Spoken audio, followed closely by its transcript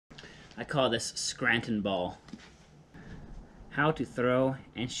I call this Scranton ball. How to throw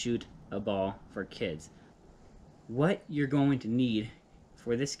and shoot a ball for kids. What you're going to need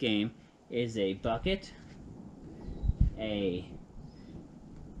for this game is a bucket, a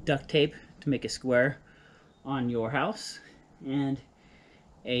duct tape to make a square on your house, and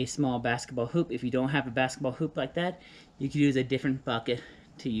a small basketball hoop. If you don't have a basketball hoop like that, you could use a different bucket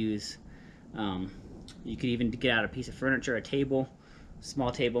to use. You could even get out a piece of furniture, a table,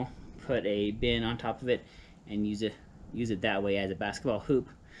 small table, put a bin on top of it, and use it that way as a basketball hoop.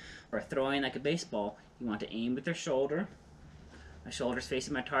 For throwing like a baseball, you want to aim with your shoulder. My shoulder's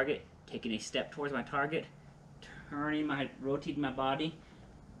facing my target, taking a step towards my target, rotating my body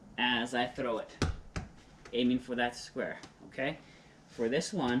as I throw it, aiming for that square. Okay. For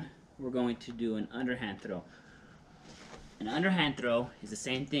this one, we're going to do an underhand throw. An underhand throw is the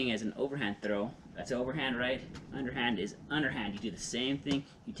same thing as an overhand throw. That's overhand, right? Underhand is underhand. You do the same thing.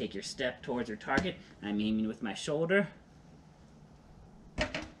 You take your step towards your target. I'm aiming with my shoulder, and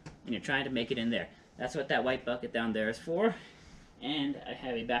you're trying to make it in there. That's what that white bucket down there is for. And I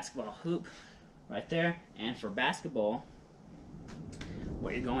have a basketball hoop right there. And for basketball,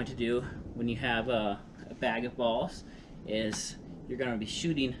 what you're going to do when you have a bag of balls is you're going to be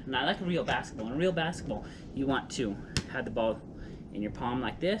shooting, not like a real basketball. In a real basketball, you want to have the ball in your palm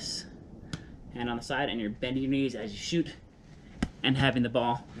like this, hand on the side, and you're bending your knees as you shoot and having the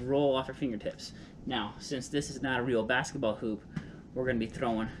ball roll off your fingertips. Now, since this is not a real basketball hoop, we're going to be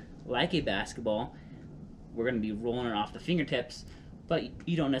throwing like a basketball. We're going to be rolling it off the fingertips, but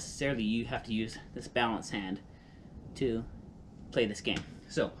you don't necessarily, you have to use this balance hand to play this game.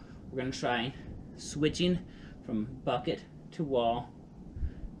 So we're going to try switching from bucket to wall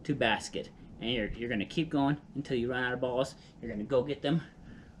to basket, and you're going to keep going until you run out of balls. You're going to go get them,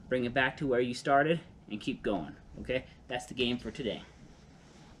 bring it back to where you started, and keep going. Okay, that's the game for today.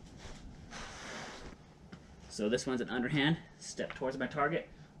 So this one's an underhand, step towards my target,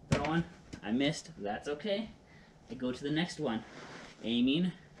 throwing. I missed, that's okay. I go to the next one,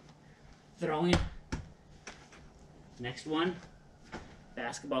 aiming, throwing. Next one,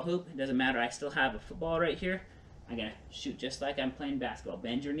 basketball hoop. It doesn't matter, I still have a football right here. I'm gonna shoot just like I'm playing basketball.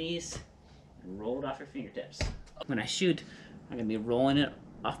 Bend your knees and roll it off your fingertips. When I shoot, I'm gonna be rolling it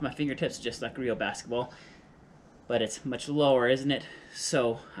off my fingertips just like real basketball, but it's much lower, isn't it?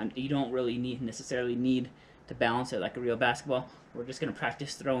 So you don't really necessarily need to balance it like a real basketball. We're just gonna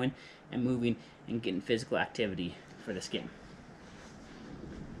practice throwing and moving and getting physical activity for this game.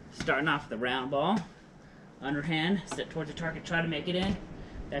 Starting off with the round ball, underhand, step towards the target, try to make it in.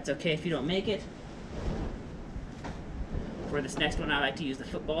 That's okay if you don't make it. For this next one, I like to use the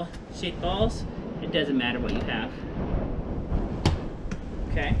football-shaped balls. It doesn't matter what you have.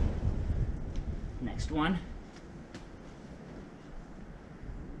 Okay. Next one.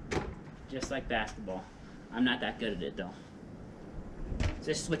 Just like basketball. I'm not that good at it though.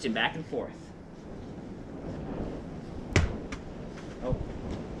 Just switching back and forth. Oh.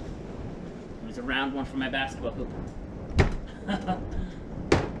 There's a round one for my basketball hoop.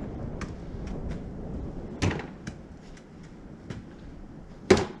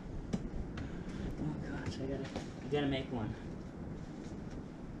 I gotta make one.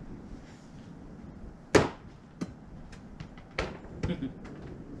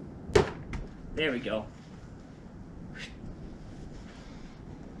 There we go.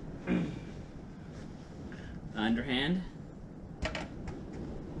 Underhand.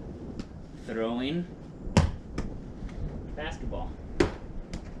 Throwing. Basketball.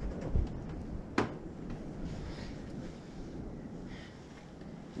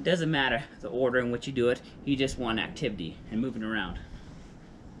 It doesn't matter the order in which you do it, you just want activity and moving around.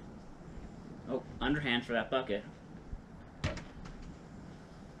 Oh, underhand for that bucket.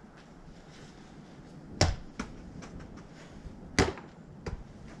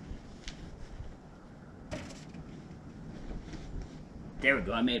 There we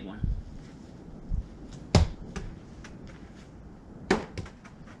go, I made one.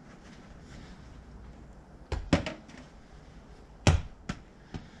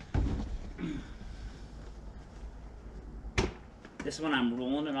 This one I'm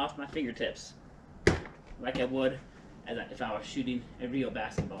rolling it off my fingertips like I would if I was shooting a real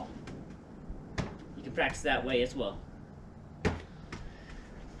basketball. You can practice that way as well.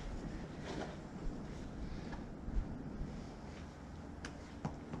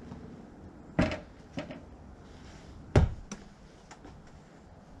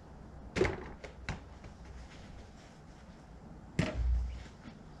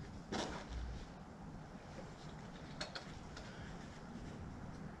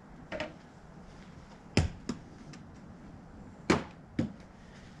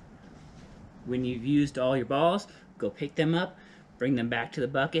 When you've used all your balls, go pick them up, bring them back to the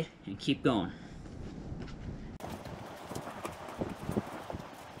bucket, and keep going.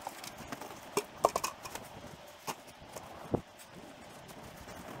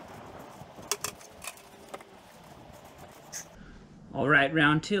 All right,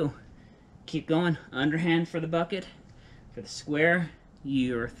 round two. Keep going. Underhand for the bucket. For the square,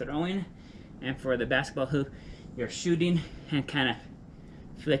 you're throwing. And for the basketball hoop, you're shooting and kind of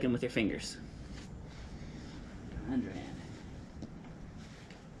flicking with your fingers. Underhand.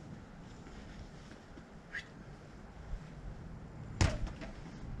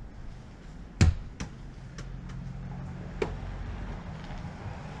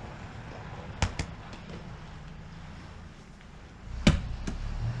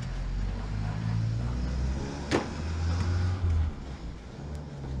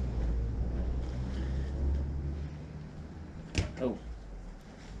 Oh.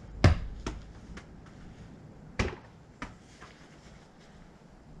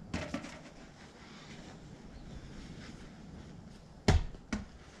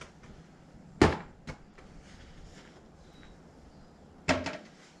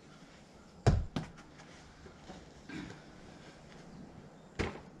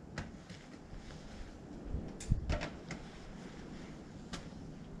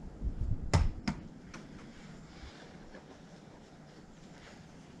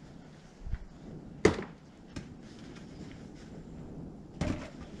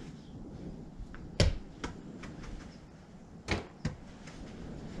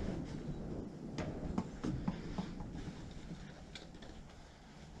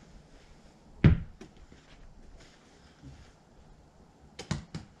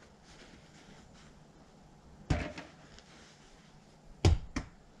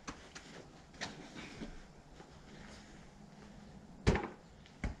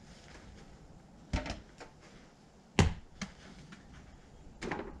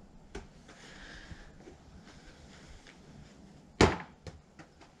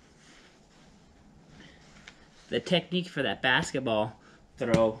 The technique for that basketball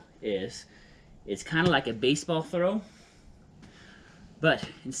throw is, it's kind of like a baseball throw, but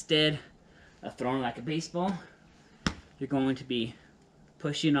instead of throwing like a baseball, you're going to be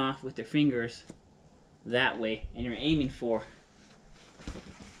pushing off with your fingers that way, and you're aiming for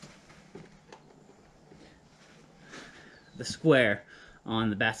the square on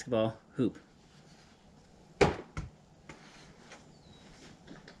the basketball hoop.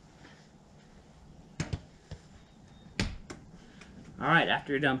 Alright,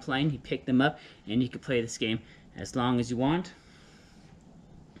 after you're done playing, you pick them up and you can play this game as long as you want.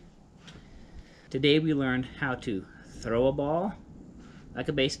 Today we learned how to throw a ball like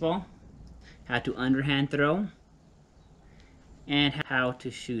a baseball, how to underhand throw, and how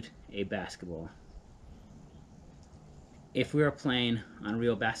to shoot a basketball. If we were playing on a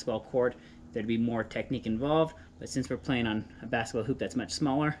real basketball court, there'd be more technique involved, but since we're playing on a basketball hoop that's much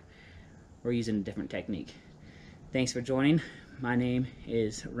smaller, we're using a different technique. Thanks for joining. My name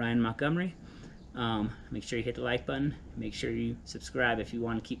is Ryan Montgomery. Make sure you hit the like button. Make sure you subscribe if you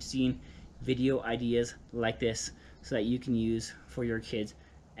want to keep seeing video ideas like this so that you can use for your kids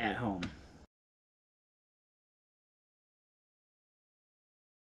at home.